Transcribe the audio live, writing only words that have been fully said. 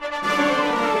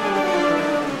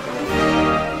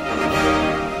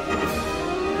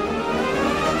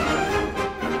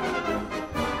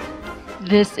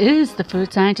This is the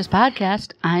Food Scientist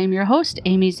Podcast. I am your host,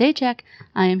 Amy Zajac.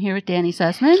 I am here with Danny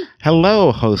Sussman.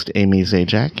 Hello, host Amy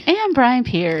Zajac. And Brian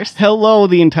Pierce. Hello,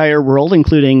 the entire world,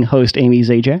 including host Amy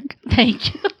Zajac.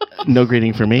 Thank you. No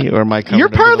greeting for me or my. You're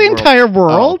part of the entire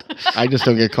world. Oh, I just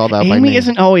don't get called out by Amy name.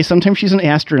 isn't always. Sometimes she's an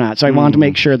astronaut, so I wanted to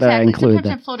make sure that I include Sometimes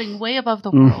that. I'm floating way above the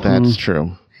world. That's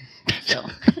true. So,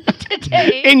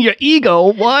 today, In your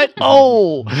ego, what?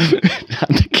 Oh,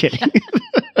 I'm kidding.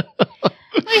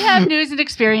 we have news and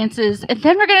experiences, and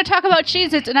then we're going to talk about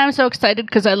Cheez-Its, and I'm so excited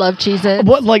because I love Cheez-Its.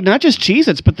 What, like not just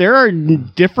Cheez-Its, but there are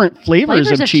different flavors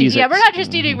of Cheez-Its. Yeah, we're not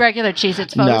just eating regular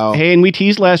Cheez-Its, folks. No. Hey, and we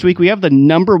teased last week, we have the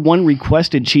 #1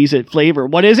 requested Cheez-It flavor.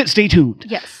 What is it? Stay tuned.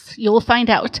 Yes, you will find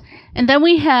out. And then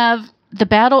we have the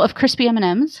Battle of Crispy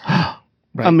M&Ms.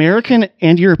 Right. American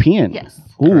and European. Yes.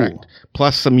 Ooh. Correct.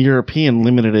 Plus some European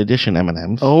limited edition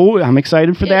M&Ms. Oh, I'm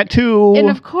excited for that too. And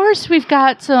of course, we've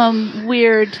got some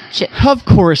weird chips. Of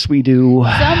course we do.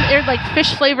 Some are like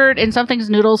fish flavored, and something's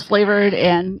noodles flavored,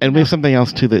 and And we have something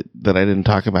else too that I didn't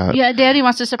talk about. yeah, Daddy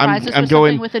wants to surprise us with going.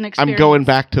 something with an experience. I'm going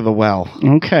back to the well.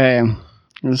 Okay.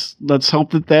 Let's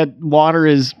hope that water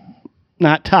is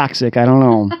not toxic. I don't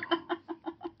know.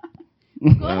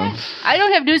 Go ahead. I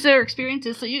don't have news or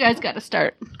experiences, so you guys got to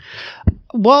start.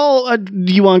 Well,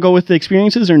 do you want to go with the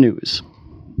experiences or news?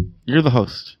 You're the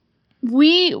host.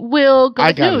 We will go I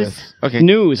with got news. this. Okay.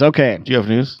 News, okay. Do you have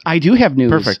news? I do have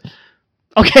news. Perfect.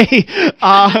 Okay.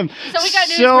 So we got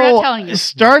news, we're not telling you.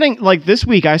 Starting like this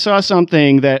week, I saw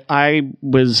something that I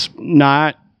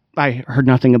heard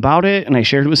nothing about it, and I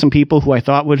shared it with some people who I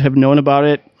thought would have known about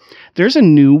it. There's a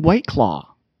new White Claw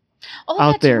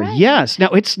out that's there. right. Yes. Now,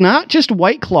 it's not just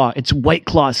White Claw, it's White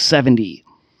Claw 70.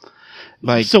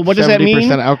 Like So what does that mean?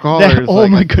 70% alcohol? That- or is oh like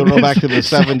my goodness. Throw back to the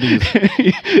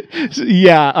 70s.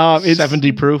 Yeah. It's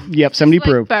 70 proof? Yep, 70 It's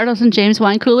like proof. Bartles and James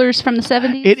wine coolers from the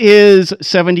 70s. It is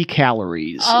 70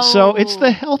 calories. So it's Oh. the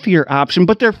healthier option,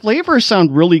 but their flavors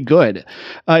sound really good.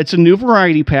 It's a new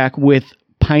variety pack with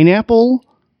pineapple,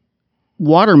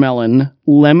 watermelon,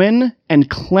 lemon,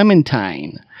 and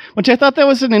clementine, which I thought that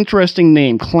was an interesting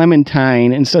name,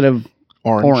 Clementine instead of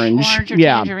orange. Orange or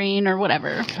Yeah, tangerine or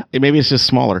whatever. Maybe it's just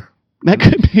smaller that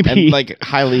could be. and like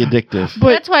highly addictive.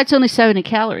 But- That's why it's only 70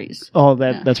 calories. Oh,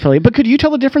 that's probably. But could you tell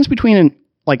the difference between an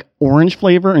like orange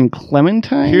flavor and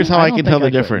clementine? Here's how I don't can think tell the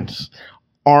could. difference.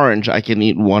 Orange, I can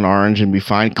eat one orange and be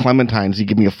fine. Clementines, you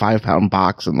give me a 5-pound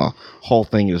box and the whole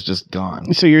thing is just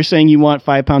gone. So you're saying you want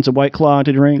 5 pounds of White Claw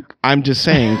to drink? I'm just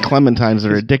saying clementines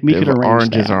are We could addictive. arrange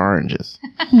Oranges that. are oranges.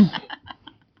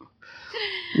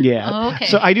 Yeah. Okay.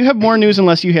 So I do have more news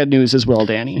unless you had news as well,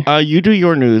 Danny. You do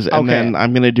your news, and Okay. then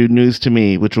I'm going to do news to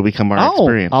me, which will become our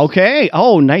experience. Okay.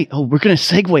 Oh, nice. Oh, we're going to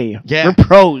segue. Yeah. We're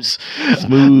pros.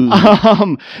 Smooth.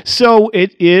 So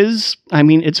it is, I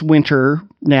mean, it's winter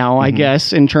now, I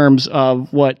guess, in terms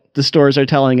of what the stores are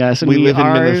telling us. And we live in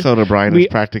are- Minnesota, Brian. we-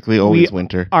 It's practically always we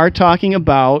winter. are talking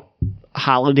about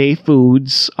holiday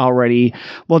foods already.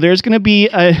 Well, there's going to be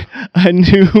a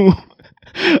new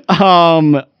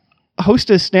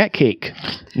Hostess snack cake.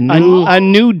 New? A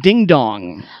new ding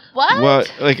dong. What?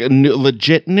 What, like a new,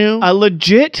 legit new? A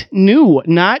legit new,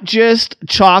 not just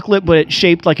chocolate, but it's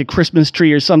shaped like a Christmas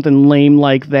tree or something lame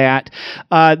like that.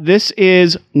 This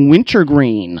is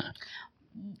wintergreen.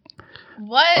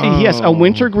 What? Yes, a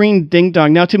wintergreen ding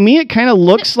dong. Now, to me, it kind of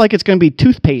looks like it's going to be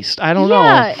toothpaste. I don't know.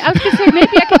 Yeah, I was going to say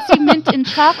maybe I could see mint and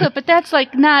chocolate, but that's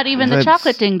like not even the That's-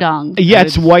 chocolate ding dong. Yeah,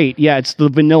 it's white. Yeah, it's the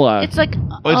vanilla. It's like,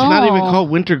 Oh, it's not even called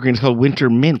wintergreen. It's called winter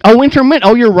mint. Oh, winter mint.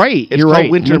 Oh, you're right. It's You're called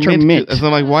right. winter mint. So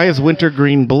I'm like, why is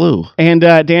wintergreen blue? And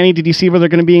Danny, did you see where they're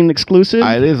going to be an exclusive?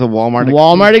 It is a Walmart.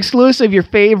 Walmart exclusive, your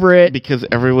favorite. Because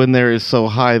everyone there is so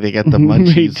high, they get the Me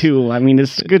munchies. too. I mean,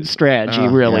 it's a good strategy, Oh,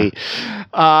 really.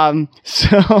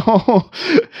 So,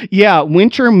 yeah,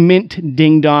 winter mint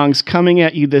ding dongs coming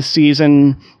at you this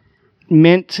season.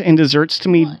 Mint and desserts to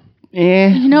me,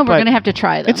 you know, we're but going to have to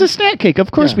try them. It's a snack cake.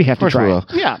 Of course, Yeah, we have of to course try we it. will.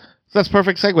 Yeah. That's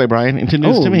perfect segue, Brian, into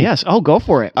news Oh, to me. yes. Oh, go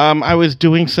for it. I was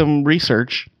doing some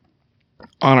research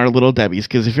on our Little Debbie's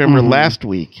because if you remember last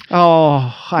week,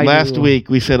 Last week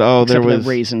we said, oh, Except there for the was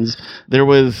raisins.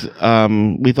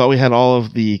 we thought we had all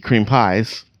of the cream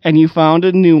pies. And you found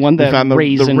a new one, that found the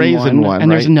raisin, raisin one,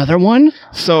 and there's right? another one?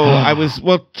 So I was,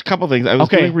 well, a couple things. I was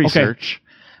Okay, doing research,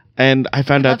 and I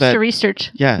found out Loves that to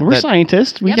research. We're that,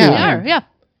 scientists. We Yep, do we it. are.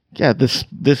 Yeah. this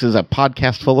is a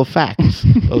podcast full of facts.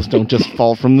 Those don't just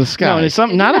fall from the sky. No, it's not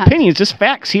Yeah. opinions, just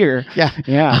facts here. Yeah.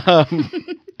 Yeah.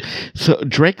 So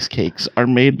Drake's cakes are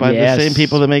made by Yes. the same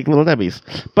people that make Little Debbie's.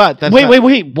 But that's Wait,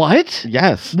 not- what?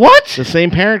 Yes. What? The same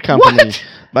parent company. What?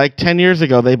 Like 10 years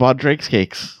ago, they bought Drake's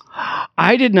cakes.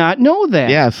 I did not know that.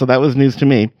 Yeah, so that was news to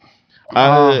me.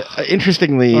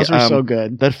 Interestingly, Those are so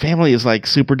good. that family is like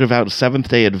super devout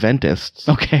Seventh-day Adventists,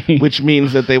 Okay. which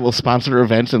means that they will sponsor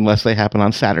events unless they happen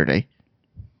on Saturday.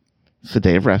 It's the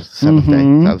day of rest, seventh day.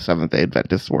 That's how the Seventh-day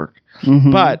Adventists work.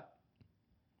 Mhm. But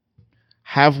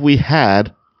have we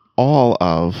had all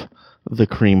of the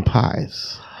cream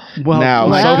pies? well, now,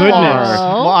 my so goodness.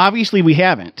 far- Well, obviously we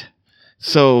haven't.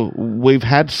 So we've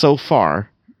had so far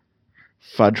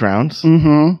fudge rounds,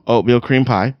 Mm-hmm. oatmeal cream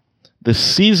pie, the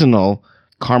seasonal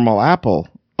caramel apple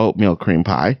oatmeal cream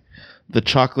pie, the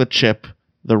chocolate chip,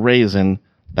 the raisin.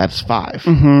 That's 5.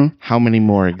 Mm-hmm. How many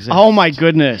more exist? Oh my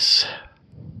goodness.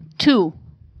 2.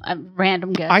 A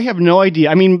random guess. I have no idea.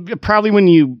 I mean, probably when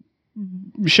you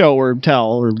show or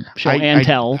tell or show and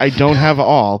tell. I don't have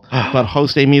all, but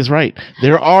host Amy is right.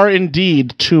 There are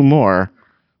indeed 2 more,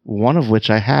 one of which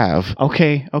I have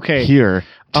Okay. here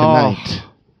tonight.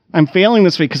 I'm failing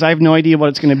this week because I have no idea what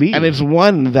it's going to be. And it's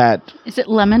one that, Is it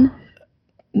lemon?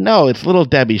 no, it's little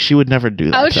Debbie. She would never do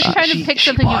that. I was to just us. trying to pick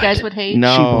something you guys would hate.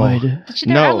 No. She would.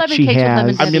 There are No, lemon she cakes with has.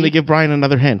 lemon I'm going to Debbie. give Brian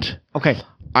another hint. Okay.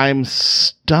 I'm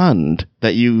stunned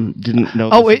that you didn't know.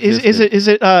 Oh, this existed. is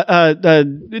it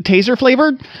taser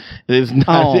flavored? It is not.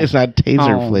 Oh. It's not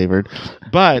taser Oh. flavored.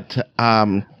 But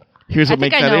here's I what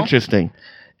think makes I that know. interesting: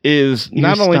 is You're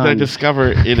not only did I stunned.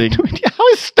 discover it. How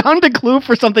is stunned a clue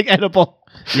for something edible?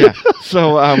 Yeah.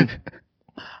 So I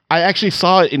actually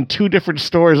saw it in 2 different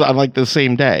stores on like the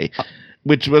same day,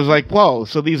 which was like, whoa!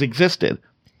 So these existed.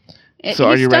 So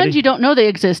are you stunned ready? you don't know they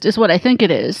exist is what I think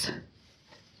it is.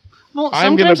 Well,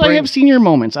 I'm gonna sometimes I bring- have senior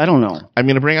moments. I don't know. I'm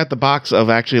going to bring out the box of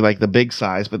actually like the big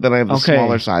size, but then I have the Okay.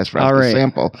 smaller size for us All to right.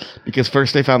 sample because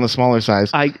first they found the smaller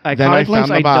size. I Then caught I a glimpse.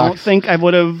 found the I box. don't think I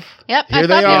would have. Yep, Here I they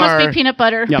thought they must are. be peanut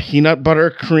butter. Yep. Peanut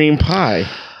butter cream pie.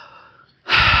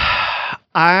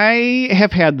 I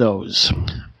have had those.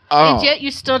 Oh, And yet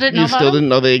you still didn't know you about still them? didn't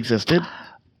know they existed?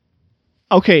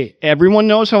 Okay, everyone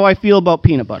knows how I feel about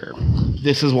peanut butter.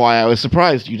 This is why I was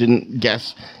surprised you didn't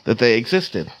guess that they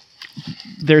existed.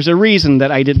 There's a reason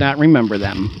that I did not remember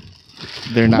them.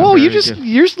 They're not. Whoa, very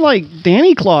you're good. like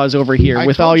Danny Claus over here I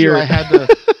with told all you your. I had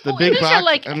the big These box are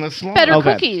like and the small. better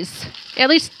Okay. cookies, at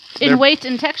least in They're- weight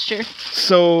and texture.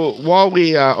 So while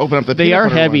we open up the, They peanut are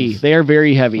butter heavy. ones, They are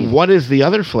very heavy. what is the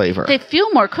other flavor? They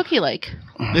feel more cookie-like.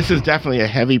 This is definitely a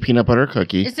heavy peanut butter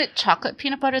cookie. Is it chocolate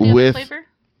peanut butter, the With- other flavor?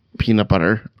 Peanut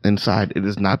butter inside. It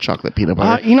is not chocolate peanut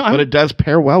butter, You know, I'm- but it does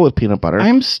pair well with peanut butter.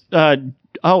 Is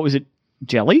it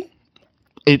jelly?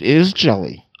 It is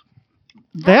jelly.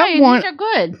 That Ryan, one. These are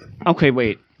good. Okay,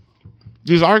 wait.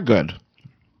 These are good.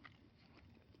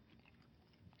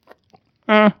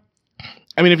 Uh,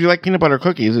 I mean, if you like peanut butter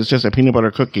cookies, it's just a peanut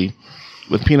butter cookie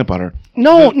with peanut butter.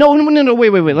 no,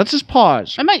 wait. Let's just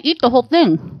pause. I might eat the whole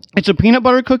thing. It's a peanut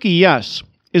butter cookie, yes.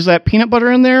 Is that peanut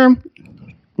butter in there?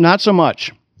 Not so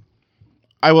much.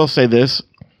 I will say this: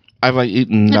 I've like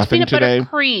eaten It's nothing peanut today. butter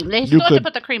cream. They still have to could-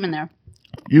 put the cream in there.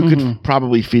 You could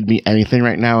probably feed me anything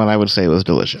right now, and I would say it was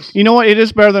delicious. You know what? It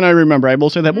is better than I remember. I will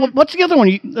say that. What's the other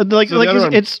one? So the other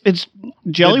one- It's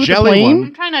jelly The with jelly the plain.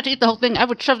 I'm trying not to eat the whole thing. I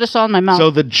would shove this all in my mouth.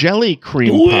 So the jelly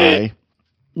cream pie,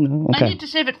 No, I okay. need to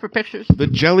save it for pictures. the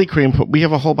jelly cream. We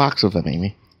have a whole box of them,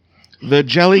 Amy. The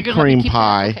jelly You're gonna let me cream keep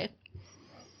pie that? Okay.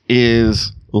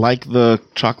 is like the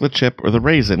chocolate chip or the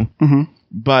raisin, Mhm.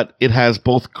 but it has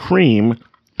both cream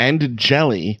and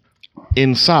jelly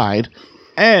inside,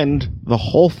 and the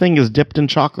whole thing is dipped in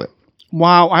chocolate.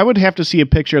 Wow, I would have to see a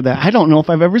picture of that. I don't know if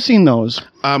I've ever seen those.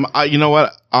 You know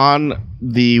what? On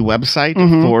the website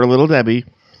for Little Debbie,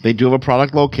 they do have a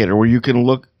product locator where you can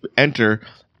enter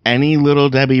any Little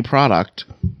Debbie product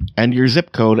and your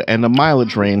zip code and a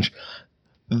mileage range.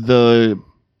 The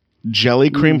jelly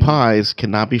cream pies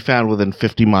cannot be found within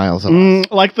 50 miles of us.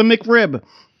 Like the McRib.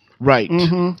 Right.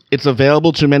 It's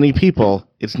available to many people.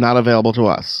 It's not available to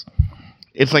us.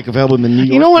 It's like available in the New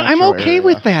York. You know what? I'm metro okay area.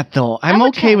 with that, though. I I'm would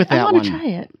okay try with it. that I one. want to try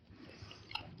it.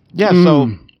 Yeah,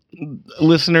 so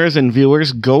listeners and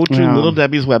viewers, go to Yeah. Little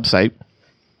Debbie's website,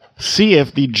 see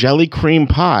if the jelly cream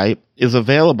pie is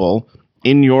available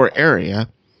in your area,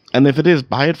 and if it is,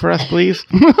 buy it for us, please.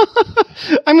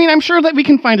 I mean, I'm sure that we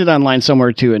can find it online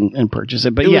somewhere too and purchase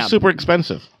it. But It yeah, was super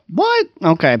expensive. what?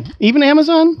 Okay, even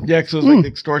Amazon. Yeah, because it was like the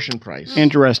extortion price.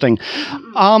 Interesting.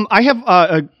 I have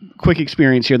a quick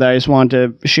experience here that I just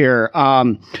wanted to share.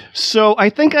 So I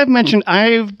think I've mentioned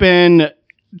I've been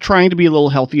trying to be a little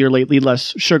healthier lately,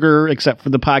 less sugar, except for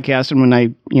the podcast and when I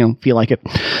feel like it.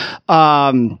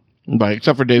 Right,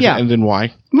 except for days Yeah. that end in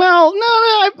Y. Well,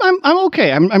 no, I'm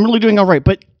okay. I'm really doing all right.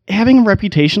 But having a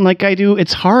reputation like I do,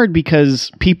 it's hard because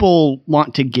people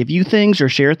want to give you things or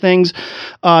share things.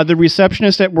 The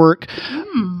receptionist at work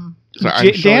So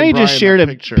I'm showing Danny just Brian shared the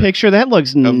a picture. That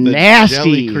looks the jelly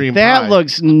nasty. cream That pie.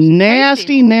 looks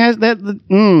nasty.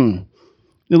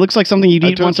 It looks like something you'd I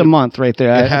eat told once a you, month right there.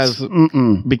 It That's-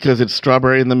 has because it's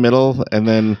strawberry in the middle and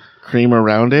then cream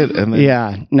around it, and then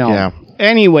Yeah, no. Yeah.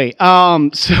 Anyway,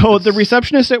 so the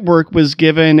receptionist at work was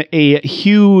given a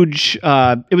huge,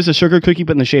 it was a sugar cookie,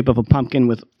 but in the shape of a pumpkin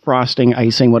with frosting,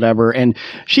 icing, whatever. And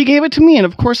she gave it to me. And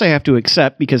of course I have to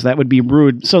accept because that would be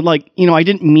rude. So like, I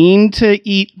didn't mean to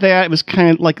eat that. It was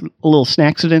kind of like a little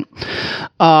snack accident.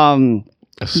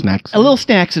 a snack. A little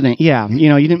snack accident, yeah.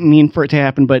 You didn't mean for it to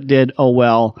happen, but it did. Oh,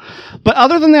 well. But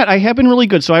other than that, I have been really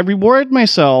good. So I rewarded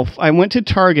myself. I went to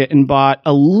Target and bought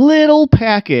a little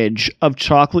package of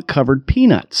chocolate-covered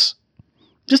peanuts.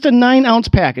 Just a 9-ounce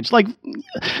package. Like,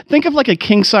 think of like a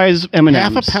king-size M&Ms.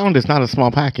 Half a pound is not a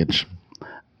small package.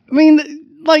 I mean,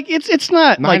 like, it's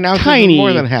not 9 like ounces tiny. is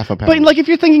more than half a pound. But like, if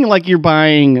you're thinking like you're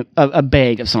buying a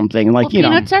bag of something, like,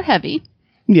 peanuts are heavy.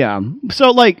 Yeah.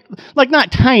 So like not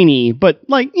tiny, but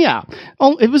like, yeah,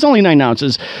 it was only 9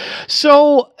 ounces.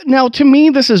 So now to me,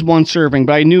 this is one serving,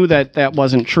 but I knew that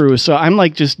wasn't true. So I'm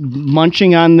like just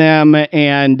munching on them,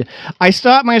 and I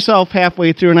stopped myself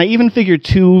halfway through, and I even figured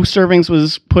 2 servings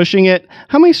was pushing it.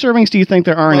 How many servings do you think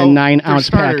there are in a 9-ounce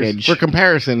package? For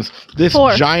comparisons, this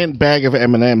 4. giant bag of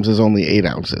M&Ms is only 8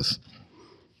 ounces.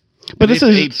 But this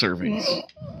It's is 8 servings.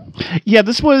 Yeah,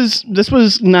 this was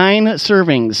 9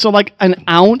 servings. So like an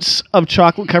ounce of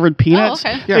chocolate covered peanuts. Oh,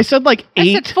 okay. Yeah. They said like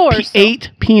I said 4, so-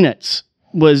 8 peanuts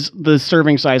was the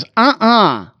serving size.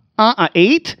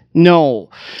 8? No.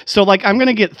 So like I'm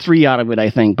gonna get 3 out of it, I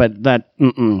think. But that.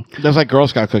 That's like Girl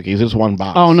Scout cookies. It's one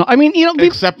box. Oh no! I mean,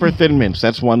 Except for Thin Mints,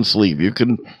 that's one sleeve. You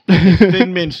can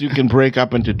Thin Mints you can break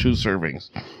up into 2 servings.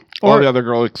 All Or- the other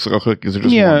Girl Scout cookies are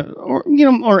just yeah,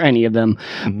 one. or any of them.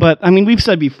 But I mean, we've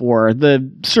said before the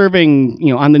serving,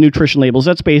 on the nutrition labels,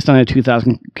 that's based on a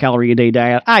 2,000 calorie a day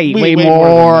diet. I eat way Way more,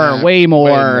 more than way that. more.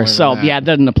 Way more than So that. yeah, it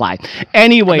doesn't apply.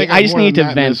 Anyway, think I just more need than to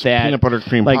that vent is that. peanut butter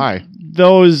cream like pie.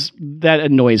 that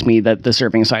annoys me that the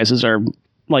serving sizes are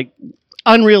like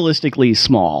unrealistically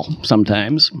small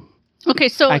sometimes. Okay,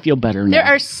 so I feel better now. there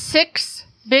are 6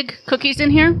 big cookies in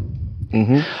here,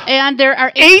 Mm-hmm. and there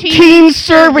are 18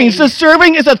 servings. The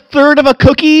serving is a third of a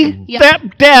cookie. Yeah.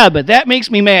 That makes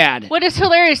me mad. What is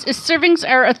hilarious is servings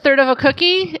are a third of a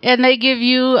cookie, and they give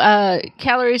you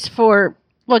calories for.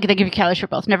 Well, they give you calories for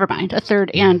both. Never mind, a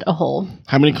third and a whole.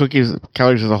 How many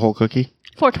calories is a whole cookie?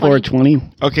 420.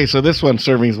 420. Okay, so this one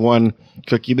serving's 1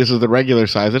 cookie. This is the regular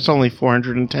size. It's only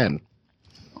 410.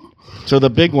 So the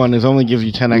big one only gives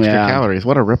you 10 extra Yeah. calories.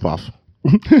 What a ripoff.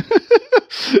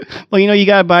 Well, you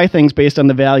got to buy things based on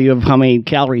the value of how many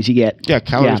calories you get. Yeah,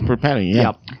 calories Yeah. per penny. Yeah.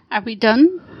 Yep. Are we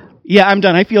done? Yeah, I'm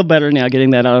done. I feel better now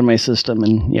getting that out of my system.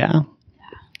 And yeah.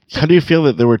 How do you feel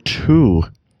that there were 2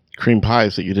 cream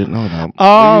pies that you didn't know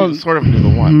about? You sort of knew the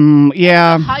one.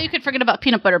 Yeah. How you could forget about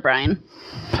peanut butter, Brian?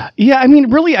 Yeah, I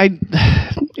mean, really,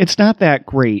 it's not that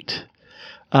great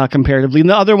comparatively. And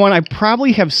the other one I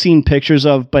probably have seen pictures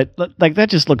of, but like that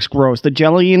just looks gross. The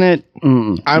jelly in it,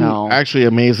 I'm no. actually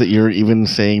amazed that you're even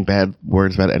saying bad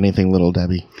words about anything Little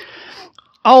Debbie.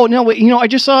 Oh, no, wait, I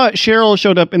just saw Cheryl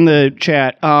showed up in the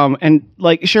chat, and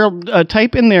like Cheryl,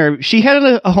 type in there, she had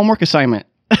a homework assignment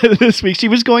this week. She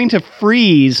was going to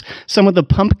freeze some of the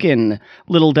pumpkin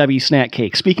Little Debbie snack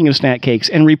cakes, speaking of snack cakes,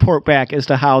 and report back as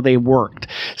to how they worked.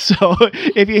 So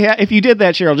if you did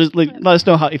that, Cheryl, just let us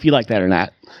know if you like that or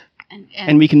not.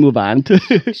 And we can move on to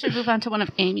should move on to one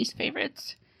of Amy's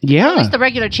favorites. At yeah. least the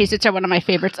regular Cheez-Its are one of my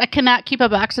favorites. I cannot keep a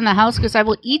box in the house because I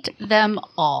will eat them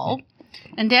all.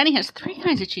 And Danny has 3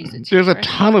 kinds of Cheez-Its. There's a here.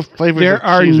 ton of flavors There of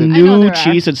are Cheez-Its. I know new there are.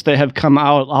 Cheez-Its that have come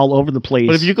out all over the place.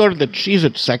 But if you go to the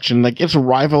Cheez-It section, like it's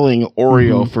rivaling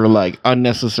Oreo for like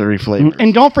unnecessary flavors.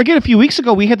 and don't forget, a few weeks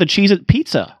ago we had the Cheez-It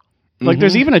pizza. Like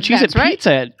there's even a Cheez-It That's right.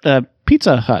 pizza at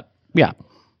Pizza Hut. Yeah.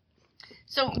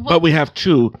 So, But we have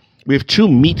 2. We have 2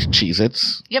 meat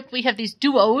Cheez-Its. yep, we have these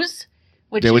duos,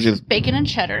 which Yeah, which is is- bacon and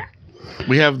cheddar.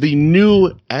 We have the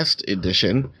new Est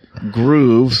edition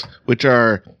Grooves, which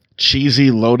are cheesy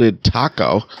loaded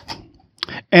taco.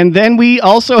 And then we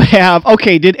also have,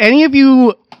 okay, did any of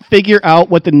you figure out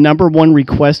what the number 1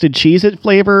 requested Cheez-It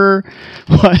flavor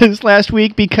was last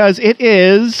week? Because it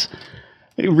is,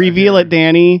 reveal it,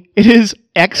 Danny, it is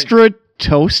extra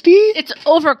toasty? It's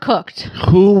overcooked.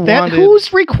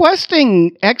 Who's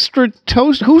requesting extra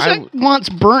toast? Who I- wants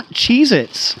burnt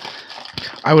Cheez-Its?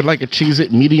 I would like a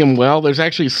Cheez-It medium well. There's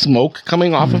actually smoke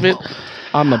coming off of it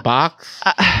on the box.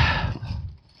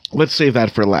 Let's save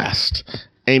that for last.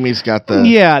 Amy's got the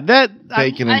Yeah,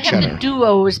 bacon I and have the cheddar.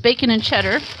 duos, bacon and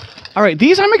cheddar. all right,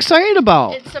 these I'm excited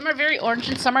about. Some are very orange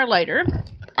and some are lighter.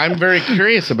 I'm very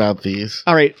curious about these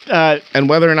All right. and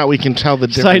whether or not we can tell the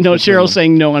difference. Side note, between Cheryl's them.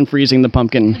 saying no on freezing the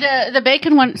pumpkin. The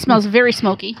bacon one smells very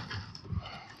smoky.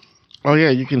 Oh yeah,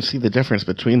 you can see the difference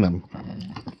between them.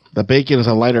 The bacon is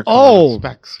a lighter color Oh.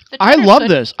 specks. The I cheddar's love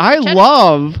good. this. I Cheddar-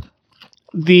 love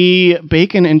the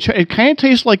bacon and cheddar. It kind of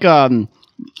tastes like bacon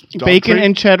treat?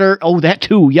 and cheddar. Oh, that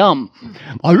too. Yum.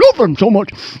 I love them so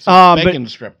much. But Bacon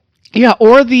strip. yeah,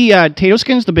 or the tato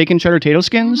skins, the bacon cheddar tato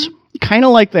skins. Kind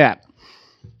of like that.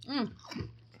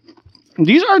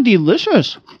 These are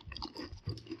delicious.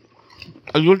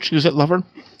 Are you a Cheez-It lover?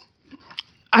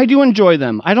 I do enjoy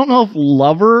them. I don't know if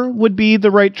lover would be the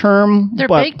right term. They're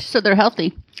but baked, so they're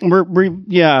healthy.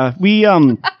 we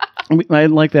I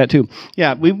like that too.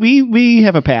 Yeah, we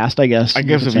have a past, I guess. I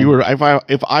guess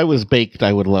if I was baked,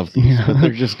 I would love these, but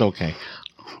they're just okay.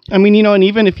 I mean, and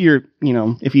even if you're,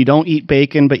 if you don't eat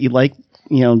bacon, but you like,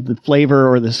 the flavor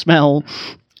or the smell,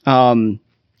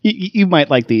 you might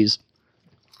like these.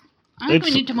 I think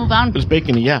we need to move on. It's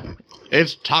bacon, yeah.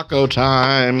 It's taco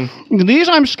time. These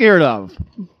I'm scared of.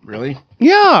 Really?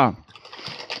 Yeah.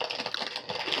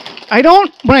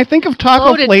 When I think of taco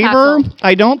Loaded flavor, taco.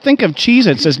 I don't think of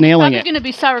Cheez-Its as nailing Probably it. going to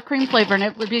be sour cream flavor and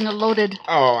it being a loaded.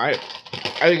 Oh, I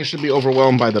think it should be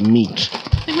overwhelmed by the meat.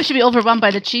 I think we should be overwhelmed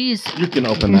by the cheese. You can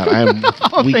open that.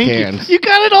 We Thank can. you. You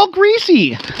got it all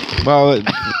greasy. Well,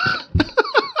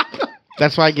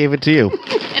 that's why I gave it to you.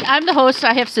 And I'm the host.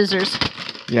 I have scissors.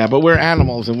 Yeah, but we're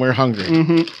animals and we're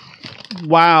hungry.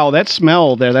 Wow, that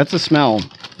smell there. That's a smell.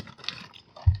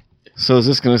 So is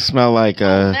this going to smell like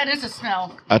That is a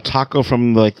smell. a taco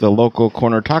from like the local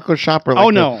corner taco shop? Or like Oh,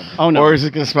 no. Or is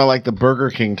it going to smell like the Burger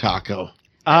King taco?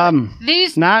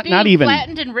 These Not being even.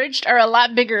 flattened and ridged are a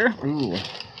lot bigger. Ooh.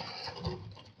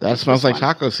 That smells like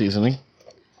taco seasoning.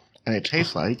 And it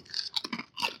tastes like...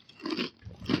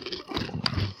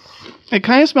 It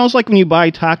kind of smells like when you buy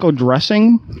taco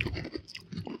dressing.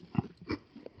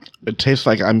 It tastes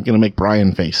like I'm going to make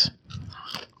Brian face.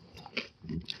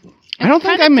 I don't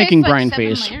think Kinda I'm making tastes like brine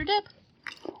Seven face. Layer dip.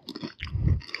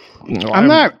 No, I'm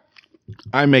not.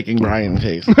 I'm making Brian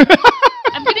face.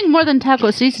 I'm getting more than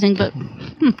taco seasoning, but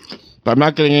But I'm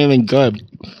not getting anything good.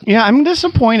 Yeah, I'm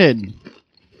disappointed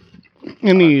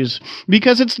in these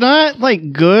because it's not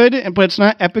like good, but it's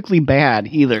not epically bad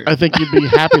either. I think you'd be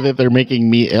happy that they're making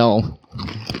me ill.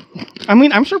 I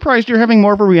mean, I'm surprised you're having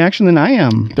more of a reaction than I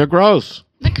am. They're gross.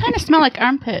 they kind of smell like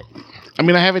armpit. I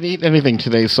mean, I haven't eaten anything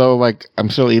today, so like I'm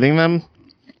still eating them.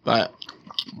 But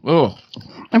oh,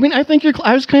 I mean, I think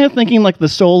I was kind of thinking like the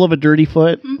sole of a dirty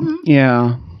foot.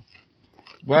 Yeah.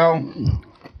 well,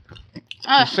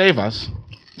 to save us,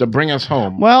 to bring us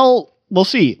home. Well, we'll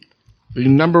see. The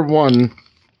number one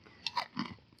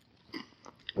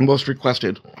most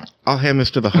requested. I'll hand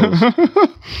this to the host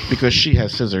because she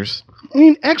has scissors. I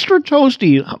mean, extra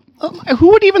toasty. Who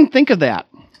would even think of that?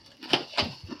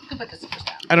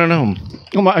 I don't know.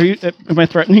 Am I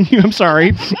threatening you? I'm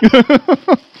sorry.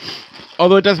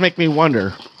 Although it does make me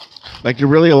wonder. Like, do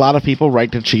really a lot of people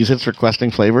write to Cheez-Its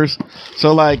requesting flavors?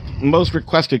 So, like, most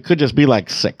requested could just be like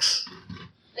 6.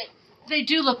 They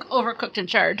do look overcooked and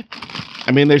charred.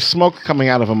 I mean, there's smoke coming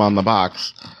out of them on the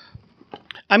box.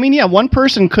 I mean, yeah, one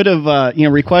person could have,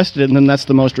 requested it, and then that's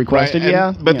the most requested. Right?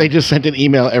 Yeah, But they just sent an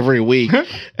email every week.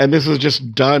 And this was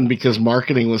just done because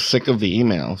marketing was sick of the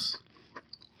emails.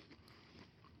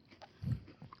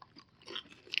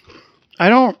 I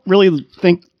don't really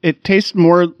think it tastes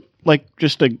more like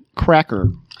just a cracker.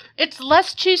 It's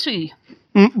less cheesy.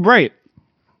 Right.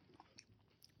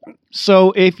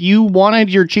 So if you wanted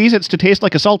your Cheez-Its to taste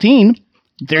like a saltine,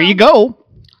 there you go.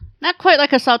 Not quite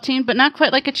like a saltine, but not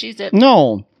quite like a Cheez-It.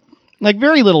 No. Like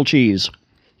very little cheese.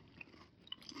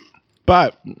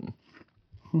 But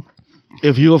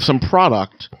if you have some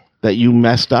product that you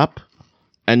messed up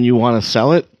and you want to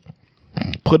sell it,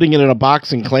 putting it in a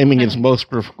box and claiming it's most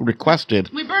requested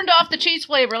We burned off the cheese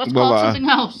flavor. Let's call it something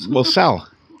else. will sell.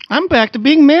 I'm back to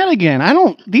being mad again.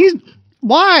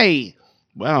 Why?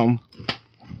 Well,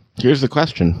 here's the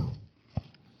question.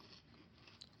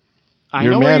 I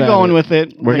You're know where mad you're at going it. with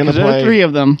it. We're gonna because there are play- 3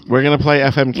 of them. We're going to play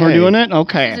FMK. We're doing it?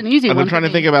 Okay. It's an easy And one. I'm trying for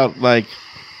to me. think about, like,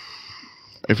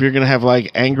 if you're going to have, like,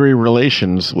 angry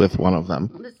relations with one of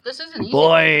them. This is an easy.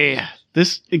 Boy.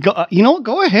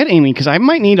 Go ahead, Amy, because I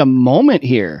might need a moment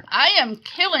here. I am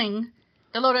killing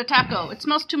the loaded taco. It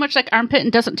smells too much like armpit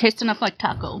and doesn't taste enough like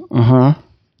taco. Uh-huh.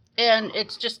 And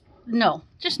it's just no.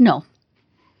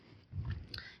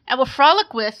 I will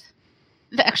frolic with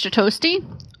the extra toasty.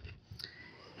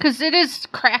 Because it is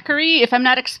crackery. If I'm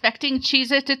not expecting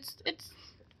Cheez-It, it's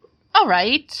all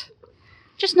right.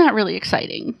 Just not really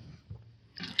exciting.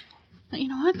 But you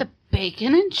know what? The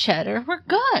bacon and cheddar were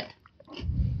good.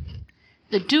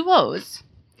 the duos.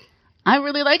 I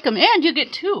really like them, and you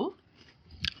get 2.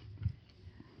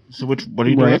 So what are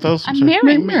you doing with those? I'm sorry.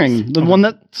 marrying. Marrying the one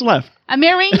that's left. I'm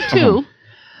marrying 2.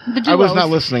 The duos. I was not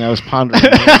listening. I was pondering.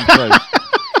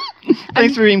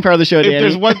 Thanks for being part of the show, If Danny.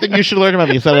 there's one thing you should learn about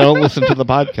me, it's that I don't listen to the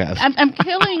podcast. I'm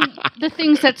killing the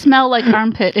things that smell like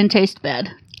armpit and taste bad.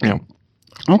 Yeah.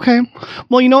 Okay.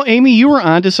 Well, Amy, you were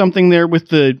onto something there with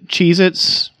the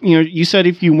Cheez-Its. You said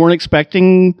if you weren't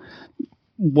expecting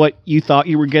what you thought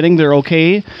you were getting, they're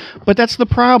okay. But that's the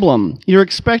problem. You're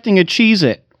expecting a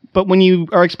Cheez-It. But when you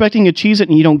are expecting a Cheez-It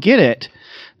and you don't get it,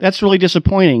 that's really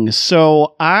disappointing.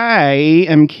 So I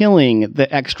am killing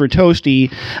the Extra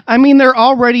Toasty. I mean, they're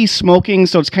already smoking,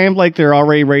 so it's kind of like they're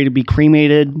already ready to be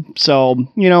cremated. So,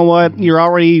 you know what? You're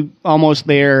already almost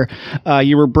there.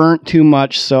 You were burnt too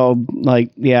much. So,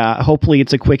 hopefully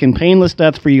it's a quick and painless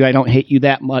death for you. I don't hate you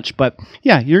that much. But,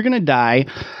 yeah, you're going to die.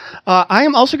 I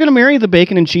am also going to marry the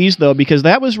bacon and cheese, though, because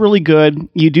that was really good.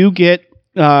 You do get,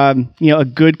 a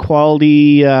good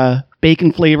quality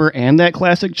bacon flavor and that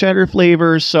classic cheddar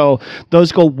flavor, so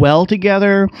those go well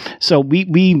together. So we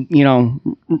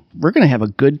we're gonna have a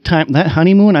good time. That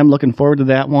honeymoon, I'm looking forward to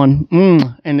that one.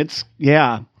 And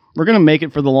we're gonna make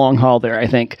it for the long haul there, I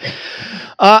think.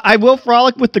 I will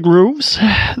frolic with the grooves,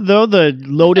 though. The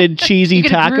loaded cheesy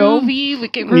taco.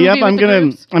 Groovy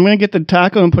I'm gonna get the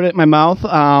taco and put it in my mouth.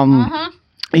 Uh-huh.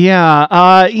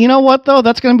 You know what, though?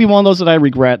 That's going to be one of those that I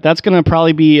regret. That's going to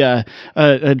probably be a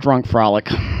drunk frolic.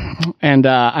 And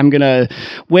I'm going to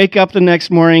wake up the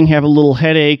next morning, have a little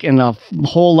headache, and a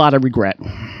whole lot of regret.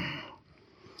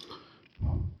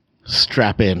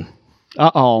 Strap in.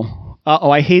 Uh-oh.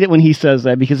 I hate it when he says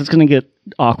that because it's going to get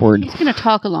awkward. He's going to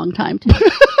talk a long time, too.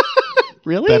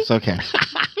 Really? That's okay.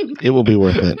 It will be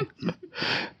worth it.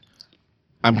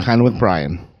 I'm kind of with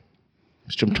Brian.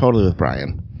 I'm totally with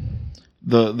Brian.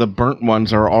 The burnt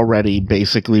ones are already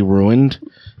basically ruined,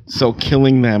 so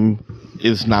killing them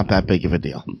is not that big of a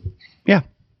deal. Yeah.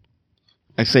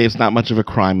 I say it's not much of a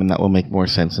crime, and that will make more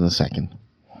sense in a second.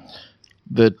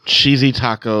 The cheesy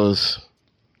tacos,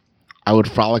 I would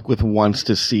frolic with once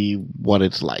to see what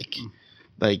it's like.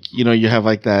 Like, you have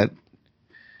like that...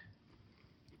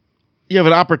 You have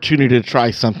an opportunity to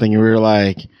try something where you're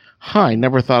like, I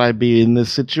never thought I'd be in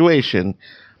this situation.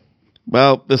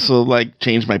 Well, this will like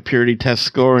change my purity test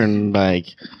score and like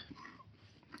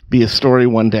be a story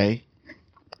one day.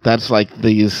 That's like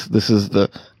these. This is the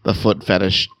foot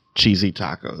fetish cheesy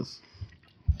tacos.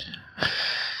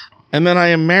 And then I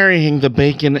am marrying the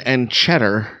bacon and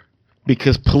cheddar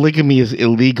because polygamy is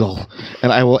illegal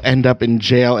and I will end up in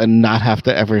jail and not have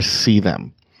to ever see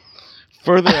them.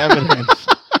 Further evidence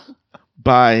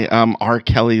by R.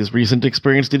 Kelly's recent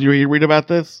experience. Did you read about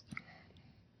this?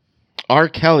 R.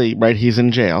 Kelly, right, he's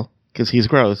in jail because he's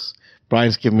gross.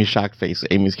 Brian's giving me shock face.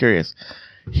 Amy's curious.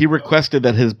 He requested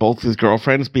that both his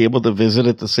girlfriends be able to visit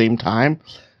at the same time,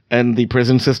 and the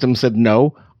prison system said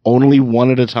no, only one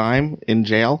at a time in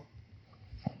jail.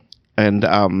 And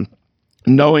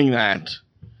knowing that,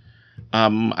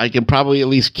 I can probably at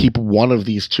least keep one of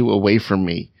these two away from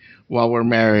me while we're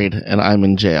married and I'm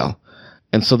in jail.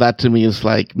 And so that to me is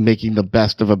like making the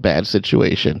best of a bad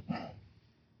situation.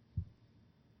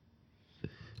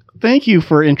 Thank you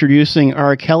for introducing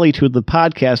R. Kelly to the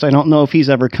podcast. I don't know if he's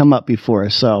ever come up before,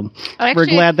 so we're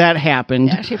glad that happened.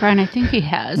 Yeah, actually, Brian, I think he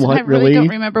has. What, I really really? don't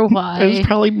remember why. It was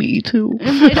probably me, too.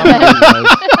 It might have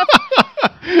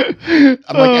been.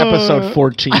 I'm like episode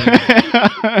 14.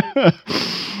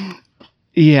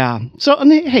 Yeah. So,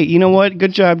 hey, you know what?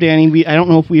 Good job, Danny. I don't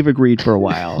know if we've agreed for a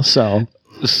while, so...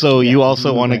 So you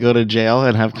also want to go to jail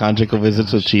and have conjugal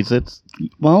visits with Cheez-Its?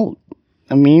 Well,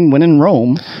 I mean, when in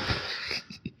Rome...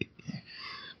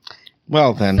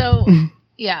 Well, then. So,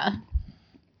 yeah.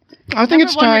 I think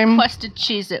it's time. Requested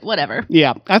Cheez-It, whatever.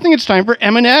 Yeah, I think it's time for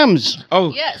M&M's.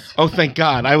 Oh, yes. Oh, thank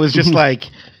God. I was just like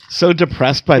so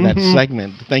depressed by that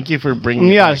segment. Thank you for bringing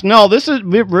it Yes, back. no, this is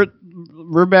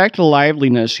we're back to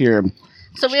liveliness here.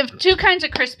 So we have 2 kinds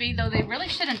of crispy, though they really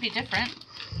shouldn't be different.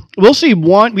 We'll see.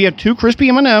 We have 2 crispy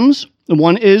M&Ms.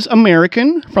 One is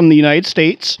American from the United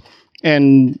States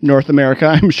and North America,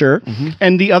 I'm sure. Mm-hmm.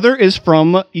 And the other is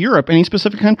from Europe. Any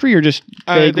specific country or just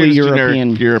vaguely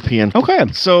European? European.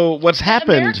 Okay. So what's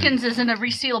happened... Americans is in a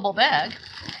resealable bag.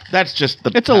 That's just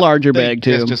It's a larger bag,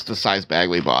 too. It's just the size bag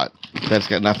we bought. That's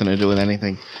got nothing to do with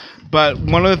anything. But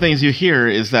one of the things you hear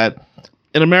is that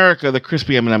in America, the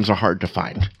crispy M&Ms are hard to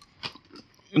find.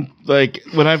 Like,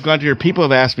 when I've gone to here, people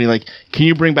have asked me, like, can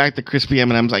you bring back the crispy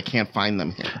M&Ms? I can't find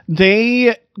them here.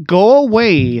 They go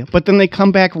away, but then they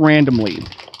come back randomly.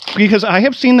 because I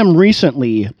have seen them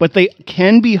recently, but they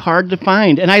can be hard to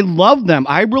find, and I love them.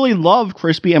 I really love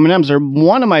crispy M&Ms. They're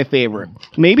one of my favorite,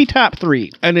 maybe top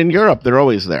 3. And in Europe, they're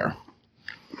always there.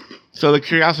 So the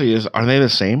curiosity is, are they the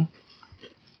same?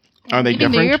 Are they Eating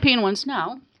the different? European ones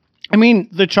now. I mean,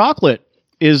 the chocolate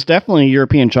is definitely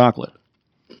European chocolate.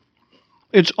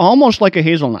 It's almost like a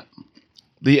hazelnut.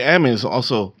 The M is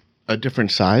also a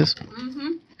different size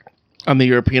on the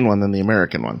European one than the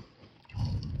American one.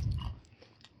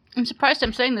 I'm surprised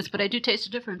I'm saying this, but I do taste a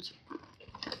difference.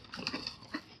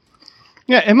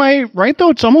 Yeah, am I right, though?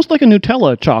 It's almost like a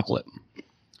Nutella chocolate.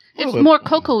 It's more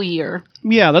cocoa-ier,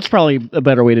 Yeah, that's probably a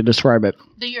better way to describe it.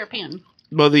 the European.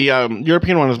 Well, the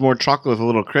European one is more chocolate with a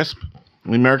little crisp.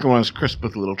 The American one is crisp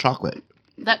with a little chocolate.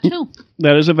 That too.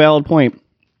 That is a valid point.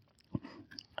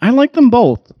 I like them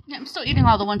both. Yeah, I'm still eating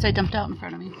all the ones I dumped out in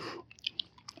front of me.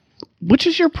 Which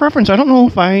is your preference? I don't know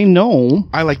if I know.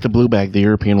 I like the blue bag, the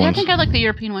European Yeah, I ones. think I like the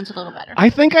European ones a little better. I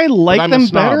think I like I'm a them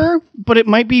snob. better, but it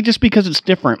might be just because it's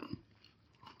different.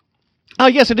 Oh,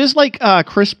 yes, it is like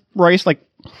crisp rice, like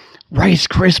Rice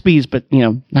Krispies, but,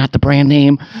 not the brand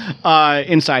name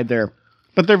inside there.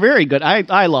 But they're very good.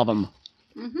 I love them.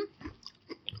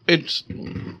 It's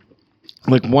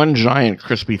like one giant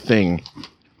crispy thing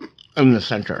in the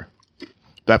center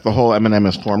that the whole M&M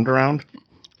is formed around.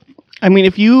 I mean,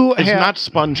 if you It's have... not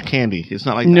sponge candy. It's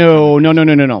not like that,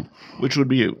 No. which would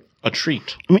be a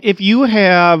treat. I mean, if you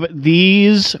have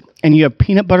these and you have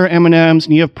peanut butter M&Ms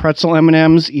and you have pretzel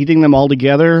M&Ms, eating them all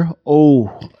together,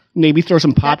 maybe throw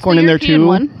some popcorn in there That's the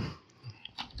European too. One.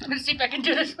 I'm going to see if I can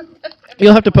do this.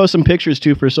 You'll have to post some pictures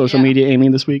too for social Yeah. media, Amy,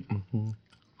 this week.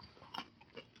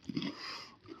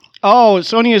 Oh,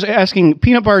 Sonia's asking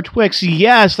peanut butter Twix.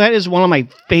 Yes, that is one of my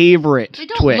favorite They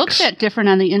don't Twix. look that different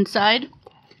on the inside.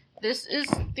 This is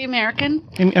the American.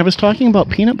 Amy, I was talking about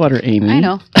peanut butter, Amy. I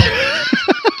know.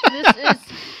 This is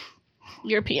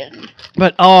European.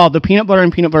 But the peanut butter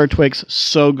and peanut butter Twix,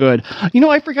 so good.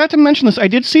 I forgot to mention this. I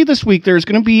did see this week there's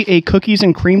going to be a cookies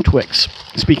and cream Twix.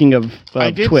 Speaking of I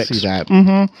did Twix. see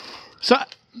that. So,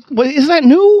 is that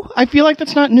new? I feel like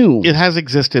that's not new. It has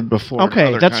existed before. in Okay,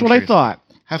 other that's what I countries. thought.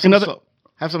 Have some, Another-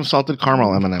 have some salted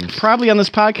caramel M&Ms, Probably on this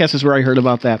podcast is where I heard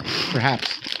about that.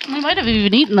 perhaps. We might have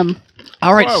even eaten them.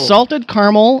 All right, Whoa. salted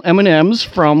caramel M&Ms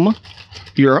from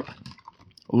Europe.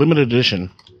 Limited edition.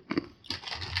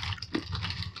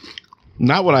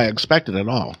 Not what I expected at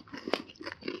all.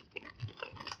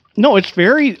 No, it's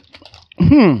very...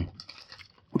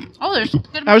 Oh, there's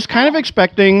good I was kind of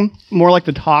expecting more like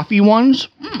the toffee ones,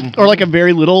 or like a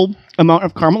very little amount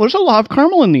of caramel. There's a lot of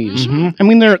caramel in these. I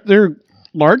mean, they're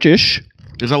largish.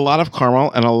 There's a lot of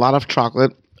caramel and a lot of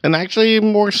chocolate, and actually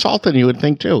more salt than you would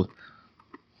think too.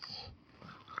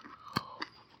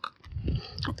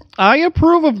 I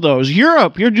approve of those.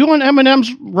 Europe, you're doing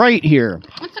M&Ms right here.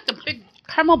 It's like a big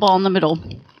caramel ball in the middle.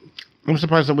 I'm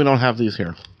surprised that we don't have these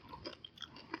here.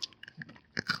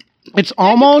 It's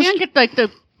almost... You can get like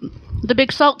the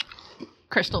big salt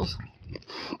crystals.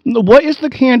 What is the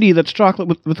candy that's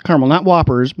chocolate with caramel? Not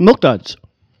Whoppers. Milk Duds.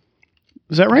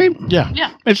 Is that right? Yeah.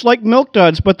 Yeah. It's like Milk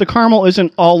Duds, but the caramel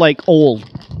isn't all like old.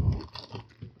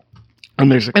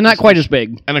 And there's a And not quite as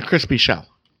big. and a crispy shell.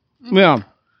 Yeah.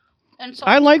 And salt.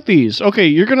 I like these. Okay,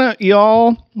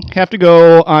 y'all have to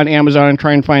go on Amazon and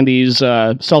try and find these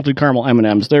salted caramel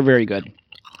M&Ms. They're very good.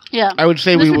 Yeah. I would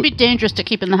say this we would be dangerous to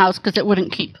keep in the house because it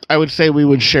wouldn't keep. I would say we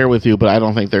would share with you, but I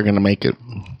don't think they're going to make it.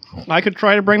 I could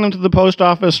try to bring them to the post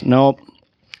office. Nope.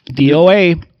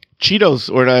 DOA. Cheetos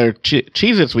or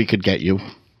Cheez-Its we could get you.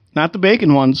 Not the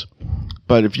bacon ones.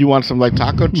 But if you want some like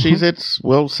taco Cheez-Its,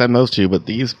 we'll send those to you. But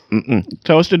these,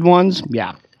 Toasted ones.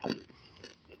 Yeah.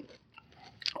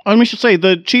 Let me just say,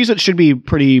 the Cheez-Its should be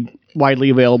pretty widely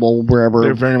available wherever.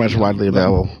 they're very much widely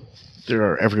available.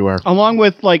 They're everywhere. Along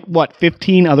with,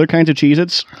 15 other kinds of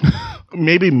Cheez-Its?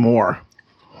 Maybe more.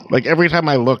 Like every time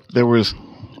I looked,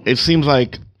 it seems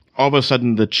like all of a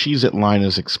sudden the Cheez-It line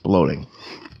is exploding.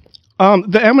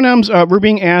 The M&Ms, we're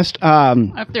being asked,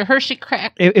 If they're Hershey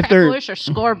If they're- crackle-ish or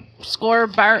score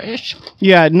bar-ish.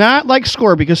 yeah, not like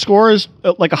Score, because Score is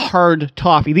like a hard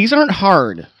toffee. These aren't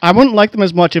hard. I wouldn't like them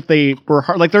as much if they were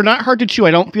hard. Like, they're not hard to chew.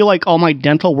 I don't feel like all my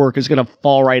dental work is going to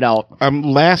fall right out.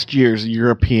 Last year's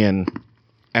European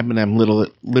M&M little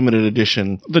limited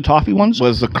edition The toffee ones?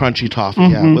 was the crunchy toffee.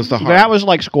 Yeah, it was the hard. That was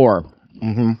like Score.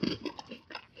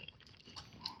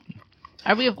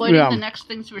 Are we avoiding Yeah. the next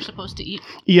things we're supposed to eat?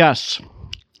 Yes.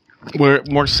 We're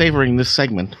more savoring this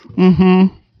segment.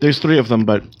 There's 3 of them,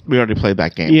 but we already played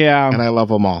that game. Yeah. And I love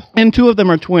them all. And 2 of them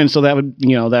are twins, so that would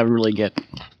really get...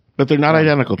 But they're not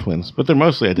identical twins. But they're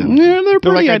mostly identical. Yeah, they're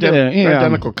pretty like identical. they're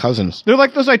identical cousins. They're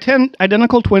like those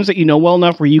identical twins that you know well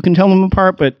enough where you can tell them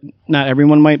apart, but not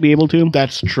everyone might be able to.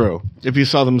 That's true. If you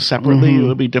saw them separately, it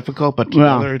would be difficult, but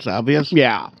together it's obvious.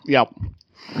 Yeah. Yep.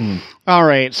 All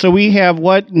right. So we have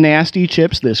what nasty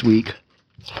chips this week?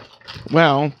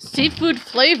 Well, Seafood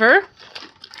flavor.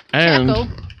 and Taco.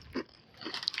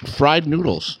 fried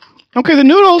noodles. Okay, the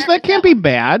noodles, that can't be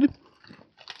bad.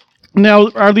 Now,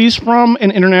 are these from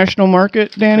an international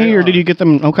market, Danny, They or are. did you get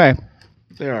them? Okay.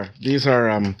 They are. These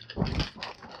are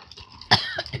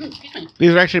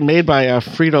these are actually made by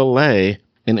Frito-Lay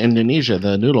in Indonesia,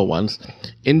 the noodle ones.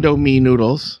 Indomie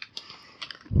noodles.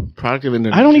 Product of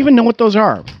Indonesia. I don't even know what those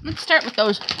are. Let's start with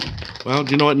those. Well,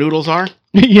 do you know what noodles are?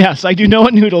 Yes, I do know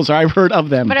what noodles are. I've heard of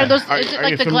them. But are those? Are- Is it are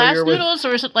like you the glass familiar with- noodles,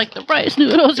 or is it like the rice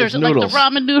noodles, or It's is it like noodles. the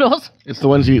ramen noodles? It's the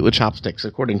ones you eat with chopsticks,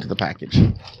 according to the package.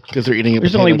 Because they're eating a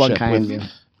There's potato only one chip kind.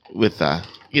 with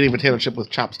eating a potato chip with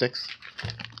chopsticks.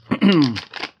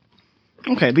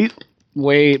 Okay,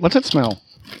 wait, what's it smell?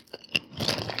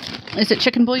 Is it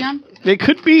chicken bouillon? It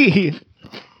could be.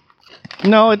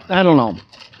 No, I don't know.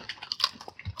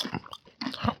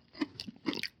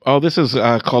 Oh, this is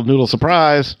called Noodle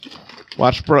Surprise.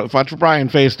 Watch Brian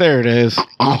face. There it is.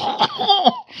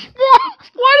 Why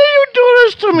do you do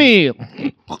this to me?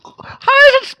 How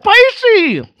is it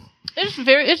spicy?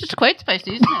 It's quite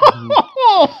spicy, isn't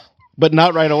it? But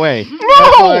not right away.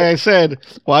 That's why I said,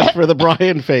 watch for the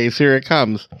Brian face. Here it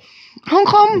comes. How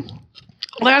come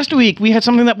last week we had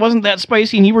something that wasn't that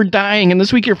spicy and you were dying, and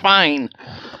this week you're fine?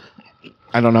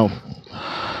 I don't know.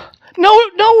 No,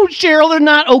 Cheryl, they're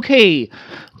not okay.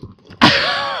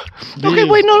 Okay,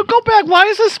 wait, no, go back. Why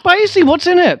is this spicy? What's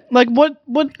in it? Like, what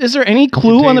is there any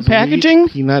clue on the Contains wheat, packaging?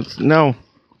 peanuts. No.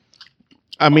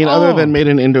 I mean, other than made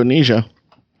in Indonesia.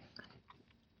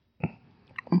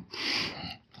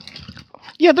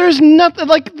 Yeah, there's nothing,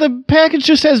 like, the package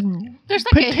just says There's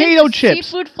like a potato hint of chips.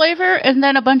 seafood flavor, and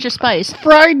then a bunch of spice.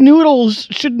 Fried noodles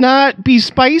should not be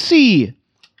spicy.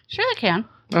 Sure, they can.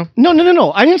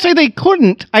 No. I didn't say they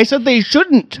couldn't. I said they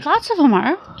shouldn't. Lots of them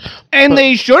are. And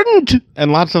they shouldn't.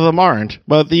 And lots of them aren't.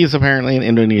 But these apparently in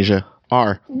Indonesia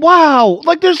are. Wow.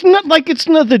 Like, there's not, like, it's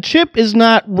not, the chip is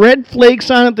not red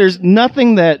flakes on it. There's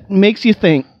nothing that makes you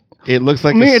think. It looks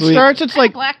like I mean, a it sweet... starts, it's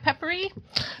like, Black peppery.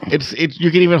 It's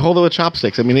you can even hold it with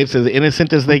chopsticks. I mean, it's as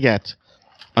innocent as they get.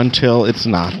 Until it's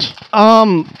not.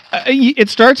 it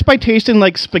starts by tasting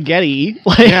like spaghetti,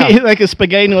 like a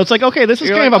spaghetti noodle. It's like, okay, this is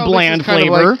You're kind like, of a oh, this is bland kind of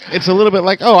flavor. like- it's a little bit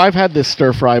like, oh, I've had this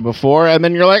stir fry before, and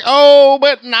then you're like, oh,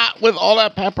 but not with all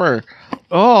that pepper.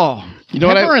 Oh, You know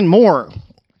what pepper I- and more.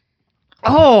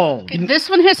 Oh, This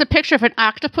one has a picture of an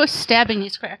octopus stabbing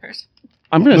these crackers.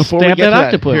 I'm gonna Before we stab get that to that,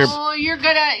 octopus. here- Oh, you're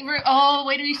gonna. Oh,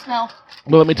 wait till you smell.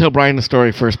 Well, let me tell Brian the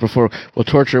story first before we'll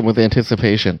torture him with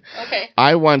anticipation. Okay.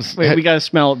 I once. Wait, we gotta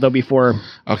smell it though before.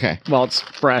 Okay. Well, it's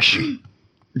fresh.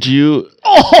 Do you?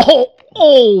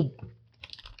 Oh,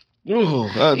 Ooh,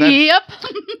 Yep.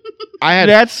 I had.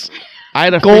 that's I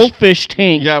had a fish. goldfish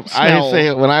tank. Yep. I smell.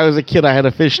 say when I was a kid, I had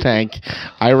a fish tank.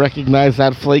 I recognized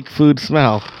that flake food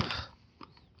smell.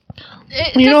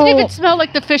 It You doesn't know- even smell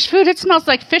like the fish food. It smells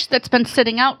like fish that's been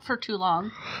sitting out for too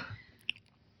long.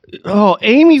 Oh,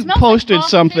 Amy It smells posted like raw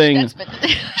something. fish that's been-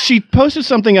 She posted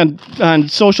something on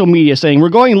social media saying, "We're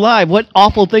going live. What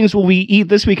awful things will we eat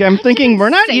this week?" I'm thinking we're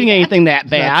not say eating that. anything that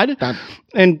bad. Not-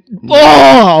 And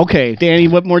okay, Danny,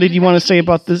 what more did you want to say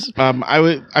about this? I'm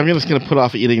just gonna put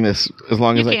off eating this as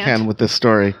long as I can't. can with this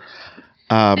story.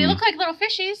 They look like little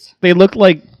fishies. They look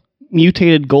like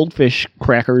mutated goldfish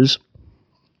crackers.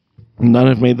 None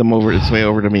have made them its way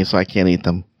over to me, so I can't eat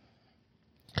them.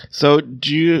 So, have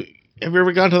you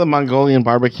ever gone to the Mongolian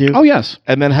barbecue? Oh yes,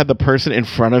 And then had the person in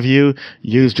front of you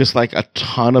use just like a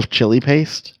ton of chili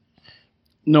paste?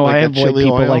 no, Like I a avoid chili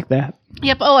people oil? like that.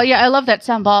 Yep. Oh, yeah. I love that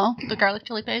sambal, the garlic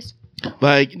chili paste.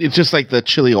 Like, it's just like the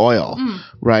chili oil,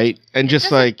 right? And just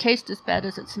Doesn't like, taste as bad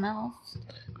as it smells.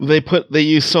 they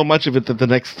use so much of it that the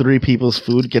next 3 people's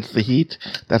food gets the heat.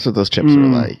 That's what those chips are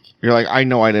like. You're like, I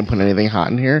know I didn't put anything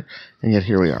hot in here, and yet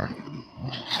here we are.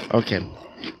 Okay.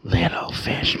 Little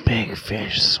fish, big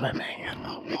fish swimming in the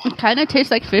water. It kind of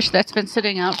tastes like fish that's been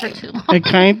sitting out for too long. It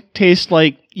kind of tastes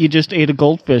like you just ate a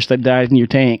goldfish that died in your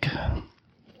tank.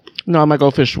 No, my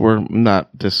goldfish were not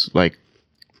this, like,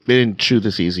 they didn't chew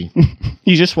this easy.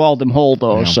 You just swallowed them whole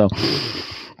though. Yeah. So,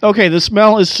 okay, the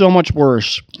smell is so much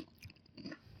worse.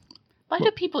 Why do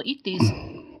people eat these?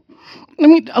 I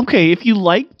mean, okay, if you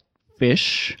like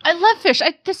fish, I love fish.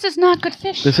 This is not good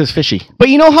fish. This is fishy. but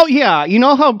you know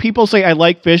how people say I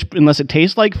like fish unless it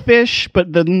tastes like fish,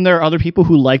 but then there are other people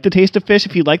who like the taste of fish.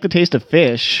 If you like the taste of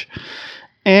fish,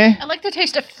 I like the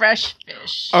taste of fresh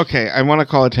fish. Okay, I want to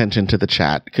call attention to the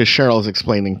chat because Cheryl's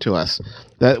explaining to us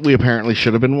that we apparently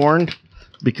should have been warned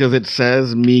because it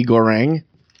says mi goreng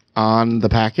on the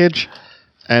package,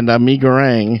 and mi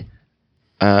goreng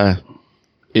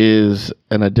is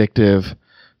an addictive,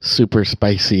 super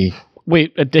spicy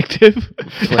Wait, addictive?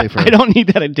 flavor. I don't need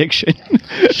that addiction.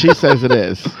 She says it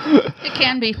is. It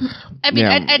can be. I mean,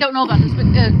 Yeah. I don't know about this,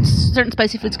 but certain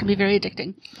spicy foods can be very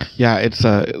addicting. Yeah, it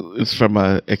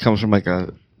comes from like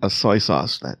a soy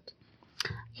sauce that.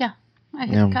 Yeah, I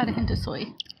Yeah. got a hint of soy.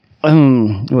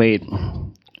 Wait.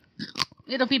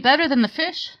 It'll be better than the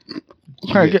fish.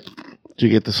 Did you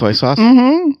get the soy sauce?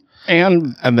 Mm-hmm.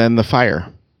 And And then the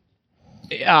fire.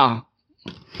 yeah,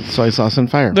 Soy sauce and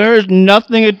fire. there's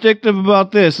nothing addictive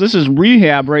about this. This is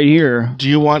rehab right here. Do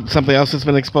you want something else that's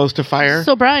been exposed to fire?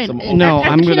 So, Brian, Some- No, are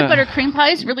I'm the peanut gonna- butter cream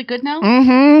pies really good now?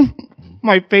 Mm-hmm.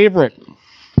 My favorite.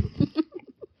 Do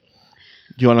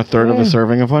you want a third of a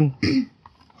serving of one?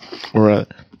 Or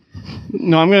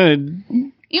No, I'm gonna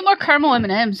Eat more caramel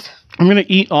M&Ms.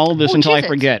 eat all of this Oh, until I Cheez-Its.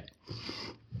 forget.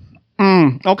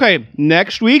 Okay,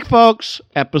 next week, folks,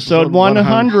 episode Episode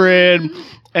 100.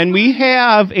 And we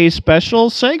have a special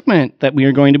segment that we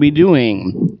are going to be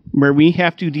doing where we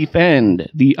have to defend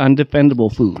the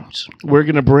undefendable foods. we're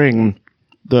going to bring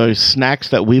the snacks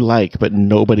that we like but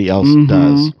nobody else Mhm.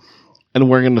 does. And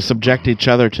we're going to subject each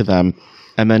other to them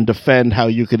and then defend how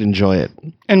you could enjoy it.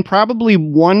 And probably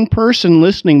one person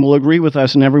listening will agree with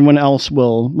us and everyone else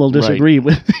will disagree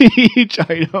with each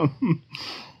item.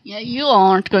 Yeah, you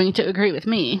aren't going to agree with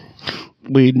me.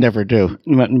 We never do.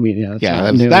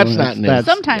 Yeah, that's not new.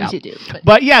 Sometimes you do. But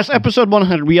But yes, episode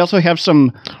 100. We also have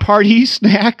some party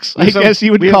snacks, I guess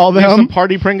you would we call have some them.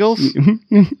 party Pringles.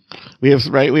 We have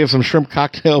some shrimp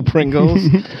cocktail Pringles.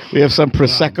 We have some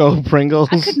Prosecco Pringles.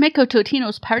 I could make a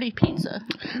Totino's party pizza.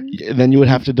 Then you would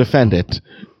have to defend it.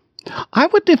 I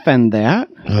would defend that.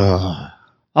 Ugh.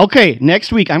 Okay,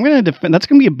 next week I'm going to defend. That's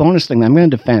going to be a bonus thing that I'm going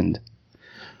to defend.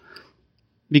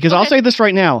 Because I'll Okay. say this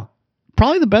right now.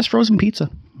 Probably the best frozen pizza.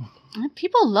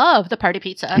 People love the party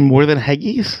pizza. More than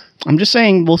Heggies? I'm just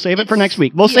saying we'll save it for next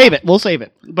week. We'll yeah. save it. We'll save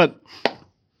it. But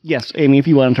yes, Amy, if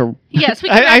you wanted to. Yes, we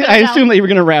can wrap it I up assume now. that you were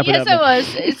going to wrap Yes, it up. I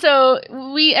was. So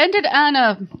we ended on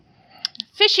a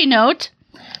fishy note,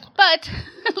 but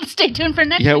stay tuned for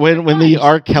next Yeah, week. when the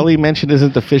R. Kelly mention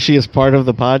isn't the fishiest part of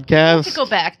the to podcast, go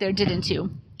back there, didn't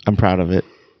you? I'm proud of it.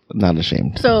 Not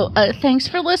ashamed. So thanks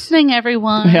for listening,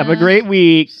 everyone. Have a great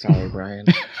week. Sorry, Brian.